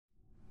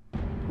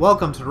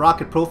Welcome to the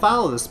rocket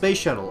profile of the Space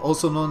Shuttle,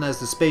 also known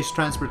as the Space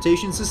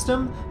Transportation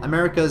System,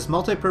 America's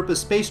multi-purpose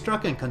space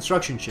truck and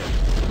construction ship.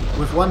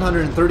 With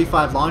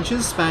 135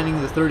 launches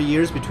spanning the 30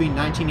 years between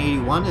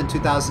 1981 and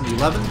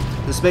 2011,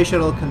 the Space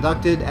Shuttle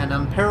conducted an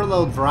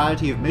unparalleled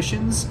variety of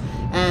missions,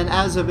 and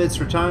as of its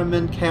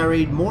retirement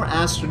carried more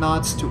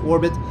astronauts to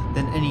orbit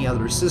than any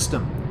other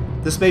system.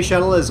 The Space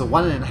Shuttle is a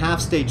 1.5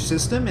 stage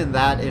system in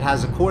that it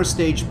has a core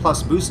stage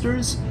plus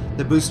boosters.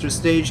 The booster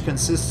stage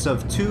consists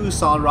of two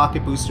solid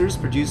rocket boosters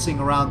producing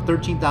around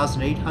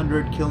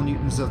 13,800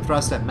 kilonewtons of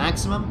thrust at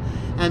maximum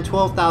and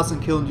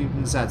 12,000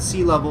 kilonewtons at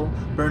sea level,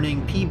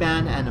 burning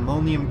P-band and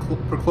ammonium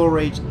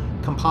perchlorate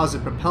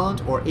composite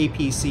propellant, or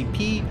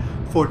APCP,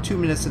 for 2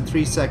 minutes and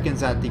 3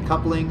 seconds at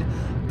decoupling,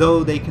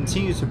 though they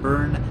continue to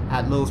burn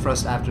at low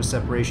thrust after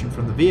separation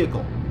from the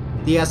vehicle.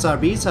 The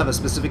SRBs have a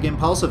specific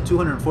impulse of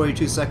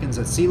 242 seconds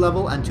at sea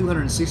level and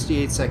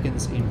 268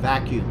 seconds in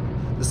vacuum.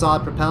 The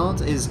solid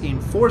propellant is in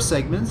 4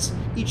 segments,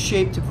 each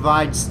shaped to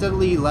provide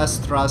steadily less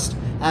thrust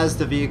as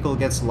the vehicle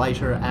gets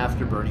lighter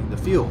after burning the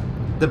fuel.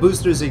 The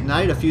boosters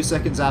ignite a few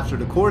seconds after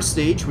the core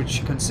stage,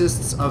 which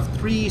consists of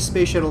 3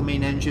 Space Shuttle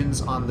main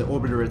engines on the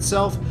orbiter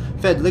itself,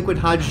 fed liquid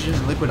hydrogen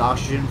and liquid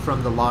oxygen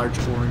from the large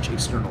orange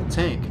external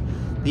tank.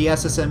 The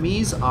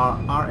SSMEs are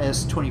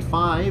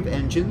RS-25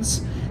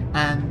 engines,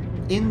 and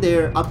in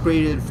their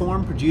upgraded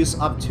form produce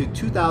up to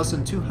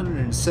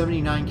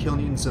 2,279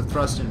 kilonewtons of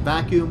thrust in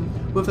vacuum,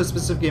 with a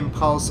specific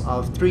impulse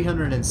of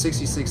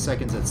 366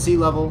 seconds at sea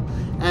level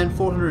and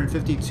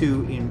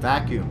 452 in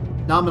vacuum.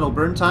 Nominal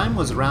burn time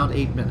was around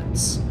 8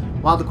 minutes.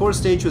 While the core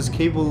stage was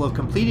capable of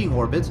completing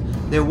orbit,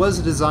 there was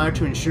a desire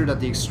to ensure that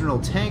the external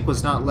tank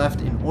was not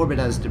left in orbit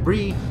as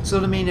debris, so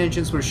the main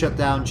engines were shut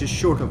down just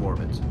short of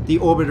orbit. The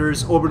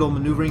orbiter's Orbital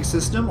Maneuvering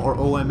System, or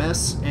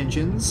OMS,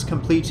 engines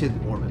completed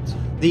orbit.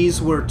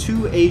 These were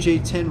 2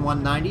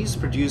 AJ-10-190s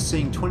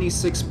producing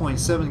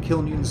 26.7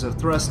 kilonewtons of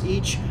thrust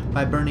each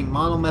by burning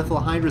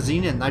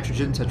monomethylhydrazine and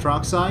nitrogen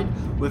tetroxide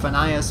with an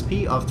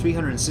ISP of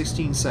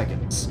 316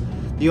 seconds.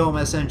 The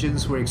OMS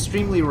engines were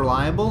extremely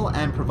reliable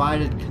and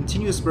provided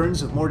continuous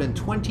burns of more than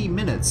 20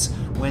 minutes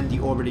when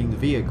deorbiting the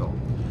vehicle.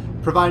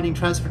 Providing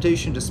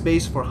transportation to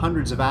space for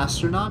hundreds of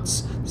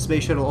astronauts, the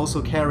Space Shuttle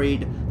also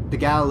carried the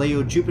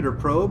Galileo Jupiter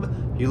probe,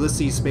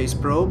 Ulysses Space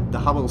Probe, the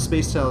Hubble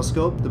Space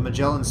Telescope, the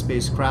Magellan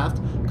spacecraft,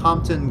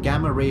 Compton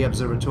Gamma Ray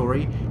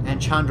Observatory,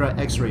 and Chandra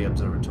X-ray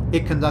Observatory.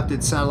 It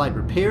conducted satellite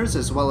repairs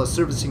as well as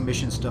servicing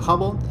missions to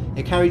Hubble.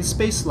 It carried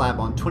Spacelab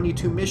on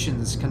 22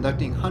 missions,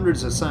 conducting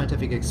hundreds of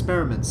scientific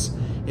experiments.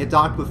 It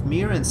docked with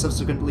Mir and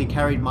subsequently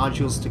carried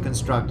modules to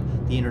construct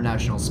the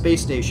International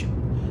Space Station.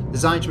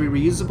 Designed to be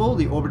reusable,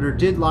 the orbiter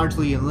did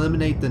largely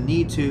eliminate the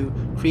need to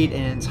create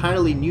an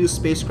entirely new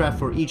spacecraft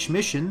for each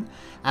mission,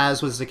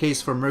 as was the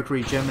case for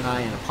Mercury,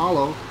 Gemini, and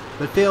Apollo,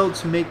 but failed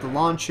to make the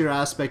launcher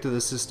aspect of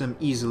the system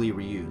easily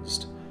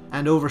reused.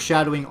 And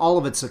overshadowing all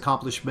of its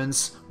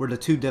accomplishments were the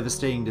 2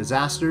 devastating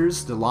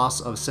disasters, the loss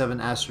of 7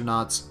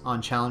 astronauts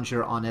on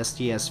Challenger on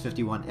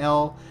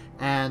STS-51L,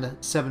 and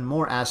 7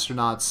 more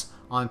astronauts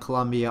on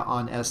Columbia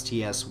on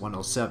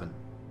STS-107.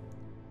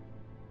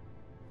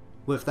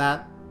 With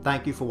that,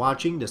 thank you for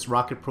watching this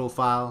rocket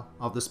profile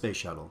of the Space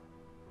Shuttle.